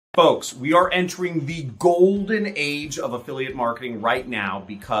Folks, we are entering the golden age of affiliate marketing right now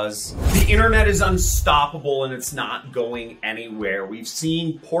because the internet is unstoppable and it's not going anywhere. We've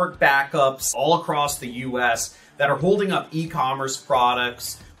seen port backups all across the US that are holding up e-commerce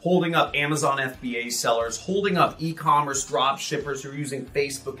products, holding up Amazon FBA sellers, holding up e-commerce drop shippers who are using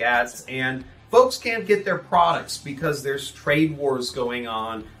Facebook ads, and folks can't get their products because there's trade wars going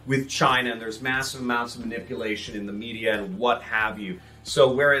on with China and there's massive amounts of manipulation in the media and what have you.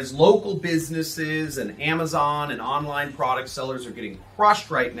 So whereas local businesses and Amazon and online product sellers are getting crushed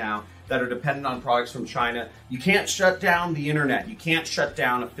right now that are dependent on products from China, you can't shut down the internet. You can't shut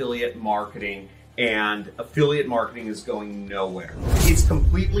down affiliate marketing, and affiliate marketing is going nowhere. It's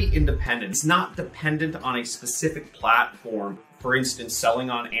completely independent. It's not dependent on a specific platform. For instance, selling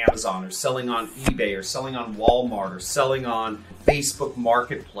on Amazon or selling on eBay or selling on Walmart or selling on Facebook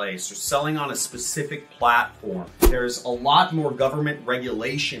Marketplace or selling on a specific platform. There's a lot more government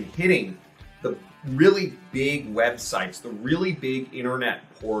regulation hitting the really big websites, the really big internet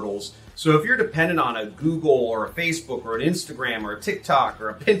portals. So if you're dependent on a Google or a Facebook or an Instagram or a TikTok or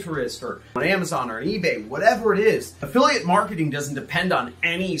a Pinterest or an Amazon or an eBay, whatever it is, affiliate marketing doesn't depend on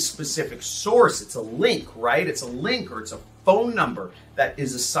any specific source. It's a link, right? It's a link or it's a phone number that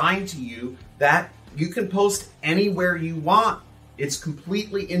is assigned to you that you can post anywhere you want. It's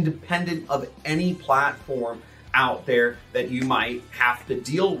completely independent of any platform out there that you might have to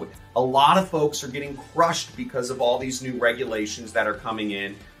deal with. A lot of folks are getting crushed because of all these new regulations that are coming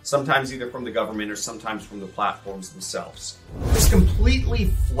in, sometimes either from the government or sometimes from the platforms themselves. It's completely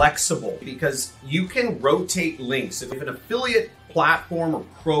flexible because you can rotate links. If an affiliate platform or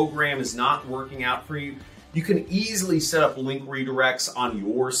program is not working out for you, you can easily set up link redirects on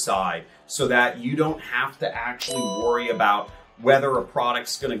your side so that you don't have to actually worry about whether a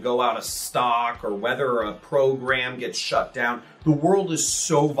product's going to go out of stock or whether a program gets shut down. The world is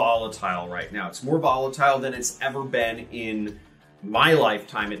so volatile right now. It's more volatile than it's ever been in my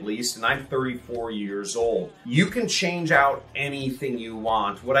lifetime, at least, and I'm 34 years old. You can change out anything you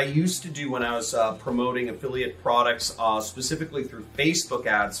want. What I used to do when I was promoting affiliate products, specifically through Facebook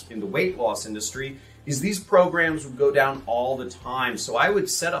ads in the weight loss industry, is these programs would go down all the time. So I would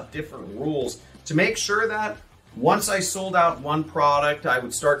set up different rules to make sure that once I sold out one product, I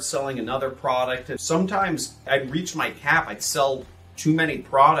would start selling another product. And sometimes I'd reach my cap. I'd sell too many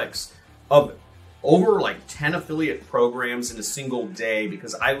products of over like 10 affiliate programs in a single day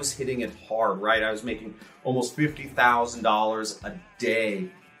because I was hitting it hard, right? I was making almost $50,000 a day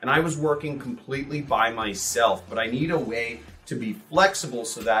and I was working completely by myself, but I need a way to be flexible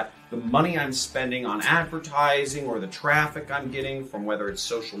so that the money I'm spending on advertising or the traffic I'm getting from whether it's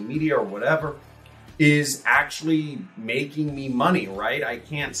social media or whatever is actually making me money, right? I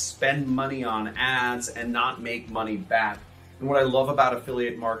can't spend money on ads and not make money back. And what I love about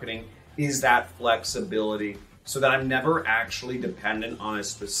affiliate marketing is that flexibility so that I'm never actually dependent on a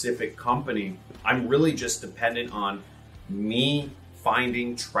specific company. I'm really just dependent on me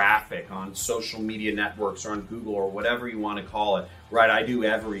finding traffic on social media networks or on Google or whatever you want to call it, right? I do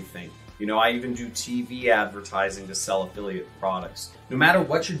everything. You know, I even do TV advertising to sell affiliate products. No matter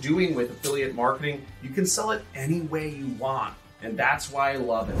what you're doing with affiliate marketing, you can sell it any way you want. And that's why I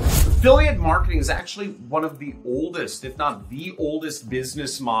love it. Affiliate marketing is actually one of the oldest, if not the oldest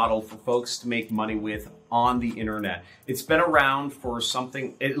business model for folks to make money with on the internet. It's been around for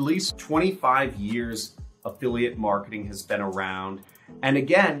something, at least 25 years, affiliate marketing has been around. And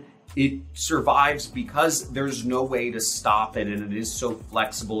again, it survives because there's no way to stop it and it is so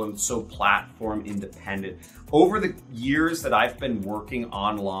flexible and so platform independent. Over the years that I've been working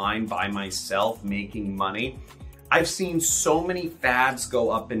online by myself, making money, I've seen so many fads go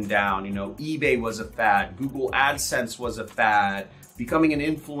up and down. You know, eBay was a fad, Google AdSense was a fad, becoming an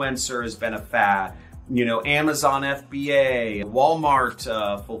influencer has been a fad. You know, Amazon FBA,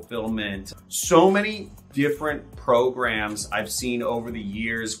 Walmart fulfillment. So many different programs I've seen over the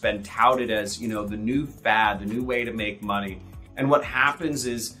years been touted as, you know, the new fad, the new way to make money. And what happens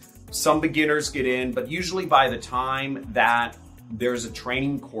is some beginners get in, but usually by the time that there's a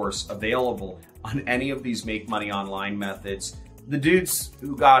training course available on any of these make money online methods, the dudes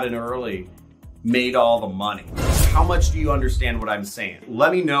who got in early made all the money. How much do you understand what I'm saying?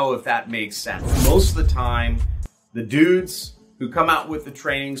 Let me know if that makes sense. Most of the time, the dudes who come out with the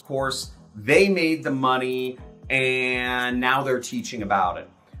training course, they made the money and now they're teaching about it.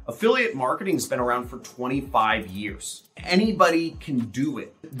 Affiliate marketing has been around for 25 years. Anybody can do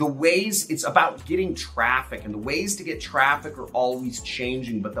it. The ways, it's about getting traffic, and the ways to get traffic are always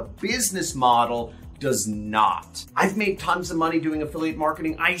changing, but the business model does not. I've made tons of money doing affiliate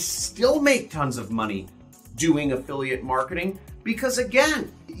marketing. I still make tons of money doing affiliate marketing because,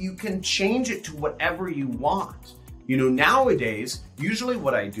 again, you can change it to whatever you want. You know, nowadays, usually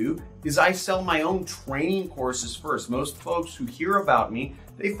what I do is I sell my own training courses first. Most folks who hear about me,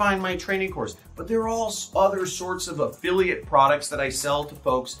 they find my training course, but there are all other sorts of affiliate products that I sell to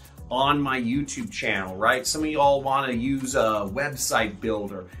folks on my YouTube channel, right? Some of y'all want to use a website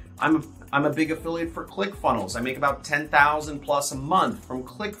builder. I'm a big affiliate for ClickFunnels. I make about 10,000 plus a month from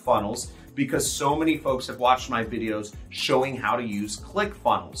ClickFunnels because so many folks have watched my videos showing how to use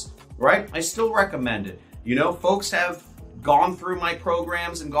ClickFunnels, right? I still recommend it. You know, folks have gone through my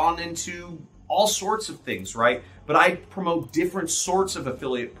programs and gone into all sorts of things, right? But I promote different sorts of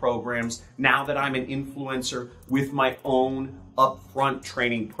affiliate programs now that I'm an influencer with my own upfront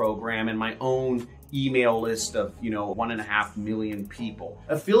training program and my own email list of, 1.5 million people.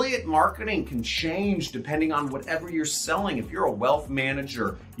 Affiliate marketing can change depending on whatever you're selling. If you're a wealth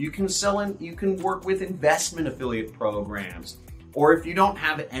manager, you can work with investment affiliate programs. Or if you don't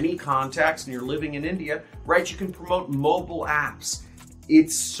have any contacts and you're living in India, right, you can promote mobile apps.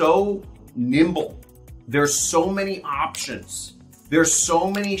 It's so nimble. There's so many options. There's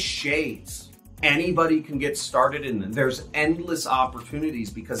so many shades. Anybody can get started in them. There's endless opportunities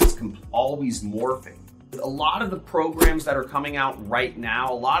because it's always morphing. A lot of the programs that are coming out right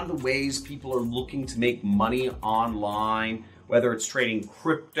now, a lot of the ways people are looking to make money online, whether it's trading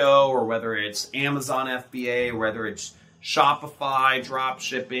crypto or whether it's Amazon FBA, or whether it's Shopify, drop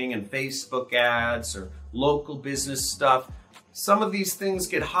shipping, and Facebook ads, or local business stuff. Some of these things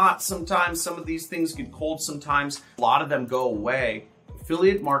get hot sometimes, some of these things get cold sometimes. A lot of them go away.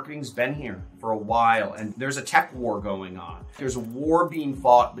 Affiliate marketing's been here for a while, and there's a tech war going on. There's a war being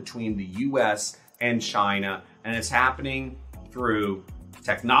fought between the US and China, and it's happening through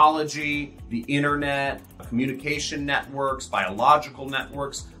technology, the internet, communication networks, biological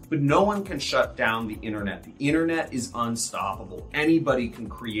networks, but no one can shut down the internet. The internet is unstoppable. Anybody can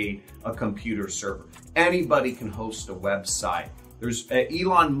create a computer server. Anybody can host a website.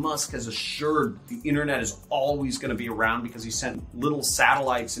 Elon Musk has assured the internet is always going to be around because he sent little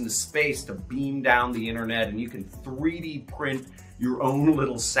satellites into space to beam down the internet, and you can 3D print your own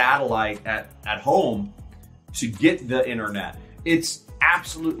little satellite at home to get the internet. It's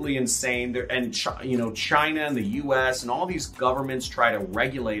absolutely insane. And China and the US and all these governments try to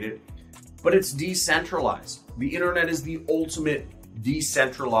regulate it, but it's decentralized. The internet is the ultimate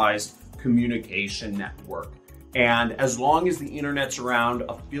decentralized communication network. And as long as the internet's around,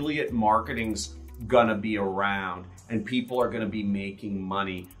 affiliate marketing's gonna be around, and people are gonna be making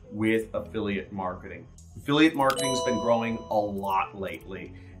money with affiliate marketing. Affiliate marketing's been growing a lot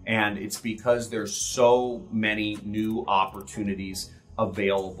lately, and it's because there's so many new opportunities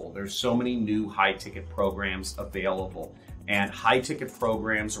available. There's so many new high-ticket programs available, and high-ticket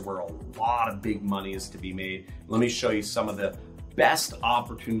programs are where a lot of big money is to be made. Let me show you some of the best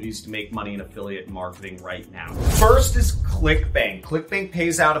opportunities to make money in affiliate marketing right now. First is ClickBank. ClickBank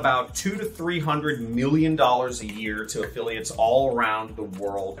pays out about $200 to $300 million a year to affiliates all around the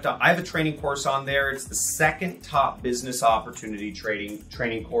world. I have a training course on there. It's the second top business opportunity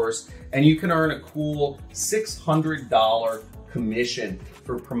training course, and you can earn a cool $600 commission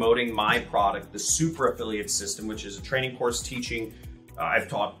for promoting my product, the Super Affiliate System, which is a training course teaching I've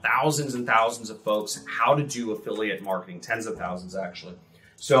taught thousands and thousands of folks how to do affiliate marketing, tens of thousands actually.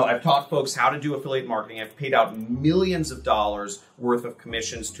 So I've taught folks how to do affiliate marketing. I've paid out millions of dollars worth of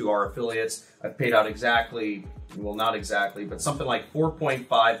commissions to our affiliates. I've paid out not exactly, but something like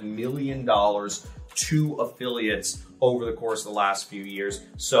 $4.5 million to affiliates over the course of the last few years.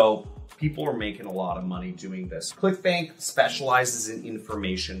 So people are making a lot of money doing this. ClickBank specializes in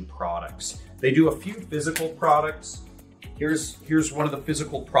information products. They do a few physical products. Here's one of the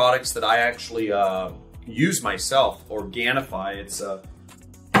physical products that I actually use myself, Organifi. It's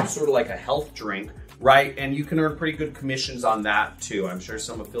sort of like a health drink, right? And you can earn pretty good commissions on that too. I'm sure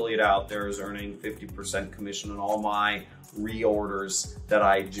some affiliate out there is earning 50% commission on all my reorders that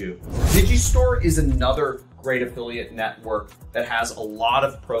I do. Digistore is another great affiliate network that has a lot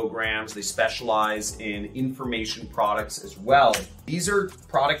of programs. They specialize in information products as well. These are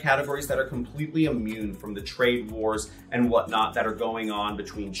product categories that are completely immune from the trade wars and whatnot that are going on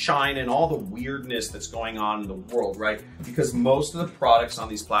between China and all the weirdness that's going on in the world, right? Because most of the products on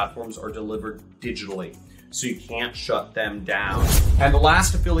these platforms are delivered digitally, so you can't shut them down. And the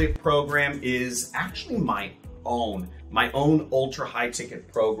last affiliate program is actually my own ultra high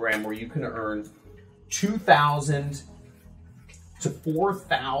ticket program where you can earn $2,000 to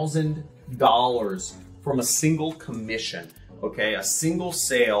 $4,000 from a single commission, okay? A single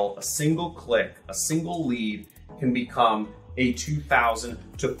sale, a single click, a single lead can become a $2,000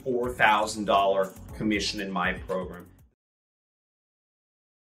 to $4,000 commission in my program.